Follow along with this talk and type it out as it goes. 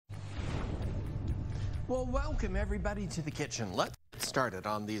Well, welcome everybody to the kitchen. Let's get started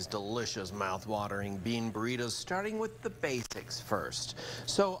on these delicious mouth-watering bean burritos, starting with the basics first.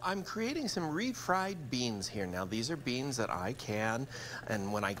 So I'm creating some refried beans here. Now these are beans that I can,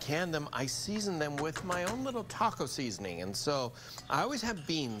 and when I can them, I season them with my own little taco seasoning. And so I always have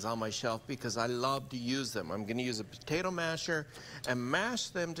beans on my shelf because I love to use them. I'm going to use a potato masher and mash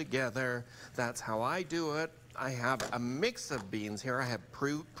them together. That's how I do it. I have a mix of beans here. I have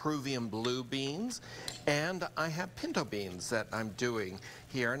Peruvian blue beans and I have pinto beans that I'm doing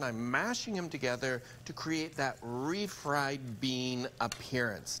here, and I'm mashing them together to create that refried bean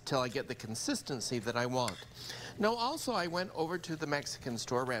appearance till I get the consistency that I want. Now also I went over to the Mexican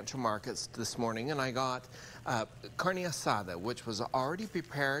store, Rancho Markets, this morning, and I got carne asada, which was already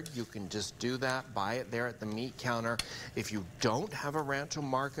prepared. You can just do that, buy it there at the meat counter. If you don't have a Rancho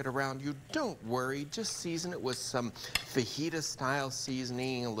Market around you, don't worry, just season it with some fajita style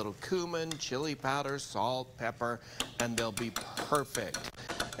seasoning, a little cumin, chili powder, salt, pepper, and they'll be perfect.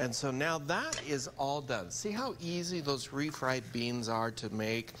 And so now that is all done. See how easy those refried beans are to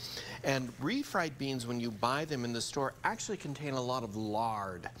make? And refried beans, when you buy them in the store, actually contain a lot of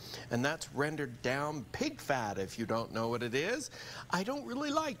lard. And that's rendered down pig fat, if you don't know what it is. I don't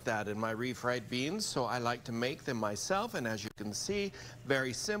really like that in my refried beans, so I like to make them myself. And as you can see,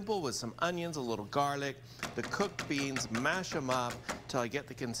 very simple with some onions, a little garlic, the cooked beans, mash them up till I get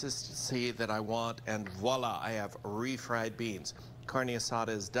the consistency that I want, and voila, I have refried beans. Carne asada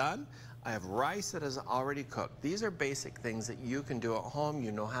is done. I have rice that is already cooked. These are basic things that you can do at home.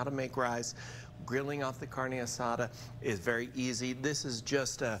 You know how to make rice. Grilling off the carne asada is very easy. This is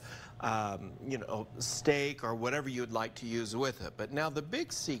just a steak or whatever you'd like to use with it. But now the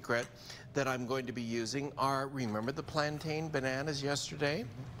big secret that I'm going to be using are, remember the plantain bananas yesterday?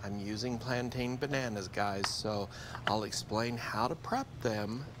 I'm using plantain bananas, guys, so I'll explain how to prep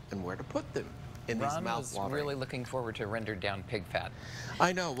them and where to put them. Ron was really looking forward to rendered down pig fat.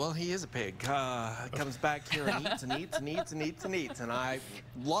 I know. Well, he is a pig. Comes back here and eats and eats and eats and eats and eats. And I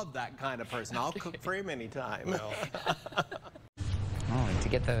love that kind of person. I'll cook for him anytime. Oh, and to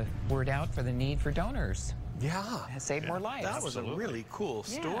get the word out for the need for donors. Yeah. Save more lives. That was a really cool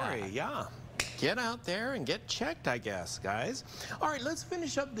story. Yeah. Get out there and get checked, I guess, guys. All right, let's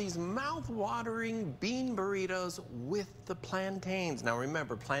finish up these mouth-watering bean burritos with the plantains. Now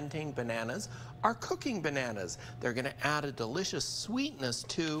remember, plantain bananas are cooking bananas. They're going to add a delicious sweetness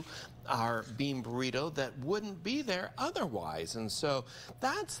to our bean burrito that wouldn't be there otherwise. And so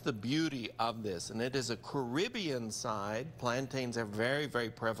that's the beauty of this. And it is a Caribbean side. Plantains are very,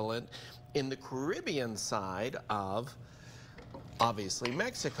 very prevalent in the Caribbean side of obviously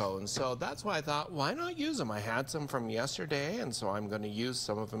Mexico, and so that's why I thought, why not use them? I had some from yesterday, and so I'm going to use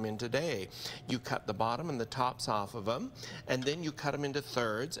some of them in today. You cut the bottom and the tops off of them, and then you cut them into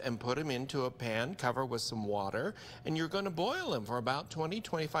thirds and put them into a pan, cover with some water, and you're going to boil them for about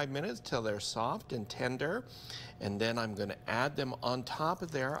 20-25 minutes till they're soft and tender. And then I'm going to add them on top of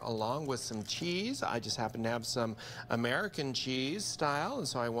there along with some cheese. I just happen to have some American cheese style, and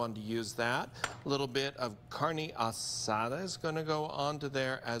so I wanted to use that. A little bit of carne asada is going to go onto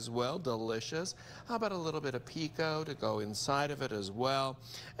there as well. Delicious. How about a little bit of pico to go inside of it as well?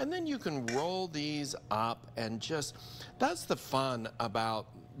 And then you can roll these up and just, that's the fun about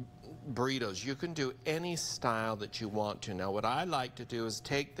burritos. You can do any style that you want to. Now what I like to do is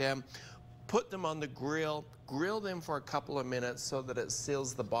take them, put them on the grill, grill them for a couple of minutes so that it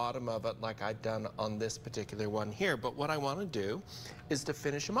seals the bottom of it like I've done on this particular one here. But what I want to do is to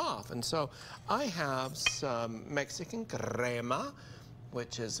finish them off. And so I have some Mexican crema,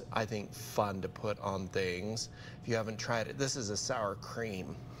 which is, I think, fun to put on things. If you haven't tried it, this is a sour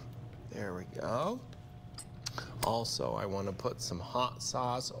cream. There we go. Also, I want to put some hot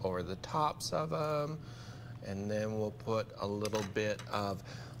sauce over the tops of them. And then we'll put a little bit of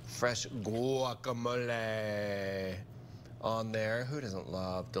fresh guacamole on there. Who doesn't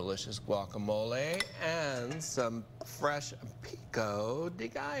love delicious guacamole? And some fresh pico de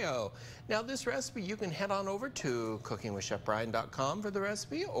gallo. Now this recipe, you can head on over to cookingwithchefbryan.com for the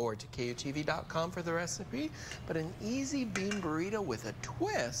recipe or to KUTV.com for the recipe. But an easy bean burrito with a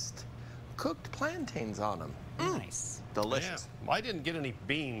twist, cooked plantains on them. Nice. Delicious. Yeah. Well, I didn't get any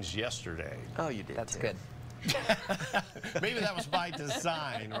beans yesterday. Oh, you did. That's too. good. Maybe that was by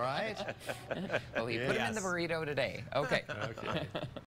design, right? Well, you put them in the burrito today. Okay. Okay.